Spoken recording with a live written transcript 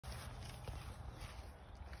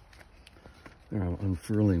There, I'm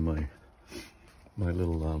unfurling my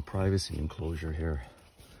little privacy enclosure here.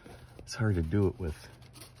 It's hard to do it with.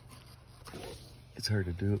 It's hard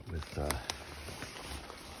to do it with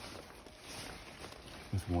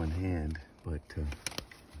one hand, but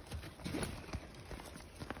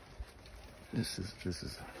this is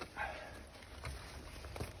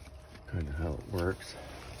kind of how it works.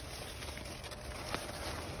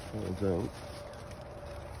 Folds out,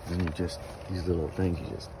 and you just, these little things, you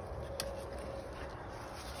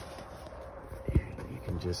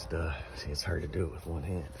can just see, it's hard to do it with one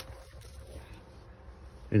hand.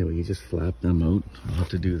 Anyway, you just flap them out. I'll have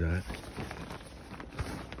to do that.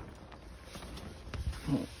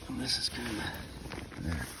 Oh, and this is kind of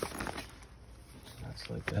there. That's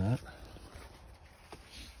like that.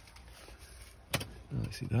 Oh,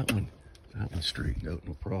 I see that one. That one straightened out,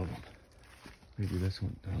 no problem. Maybe this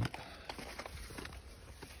one don't.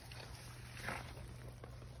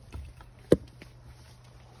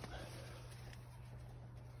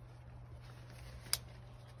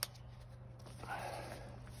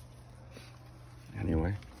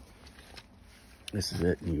 Anyway, this is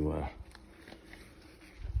it. You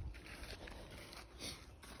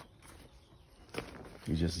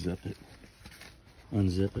just zip it,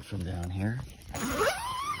 unzip it from down here,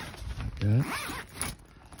 like that.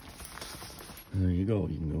 And there you go.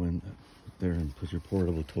 You can go in there and put your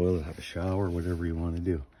portable toilet, have a shower, whatever you want to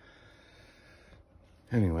do.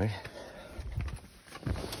 Anyway,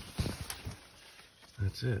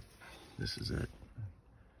 that's it. This is it.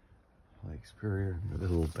 Lake Superior, a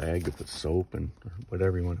little bag to put soap and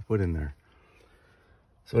whatever you want to put in there.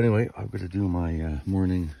 So anyway, I'm going to do my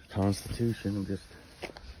morning constitution. I'm just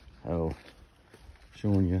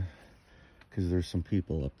showing you, because there's some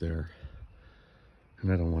people up there,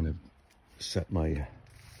 and I don't want to set my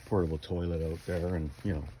portable toilet out there, and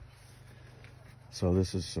so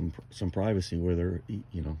this is some privacy where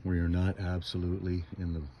where you're not absolutely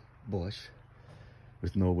in the bush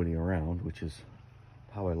with nobody around, which is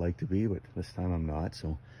how I like to be, but this time I'm not.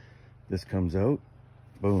 So this comes out,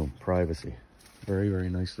 boom, privacy. Very, very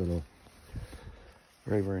nice little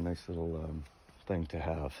thing to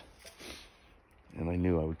have. And I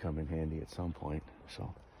knew I would come in handy at some point.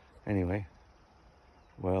 So anyway,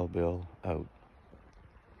 Wild Bill out.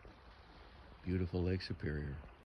 Beautiful Lake Superior.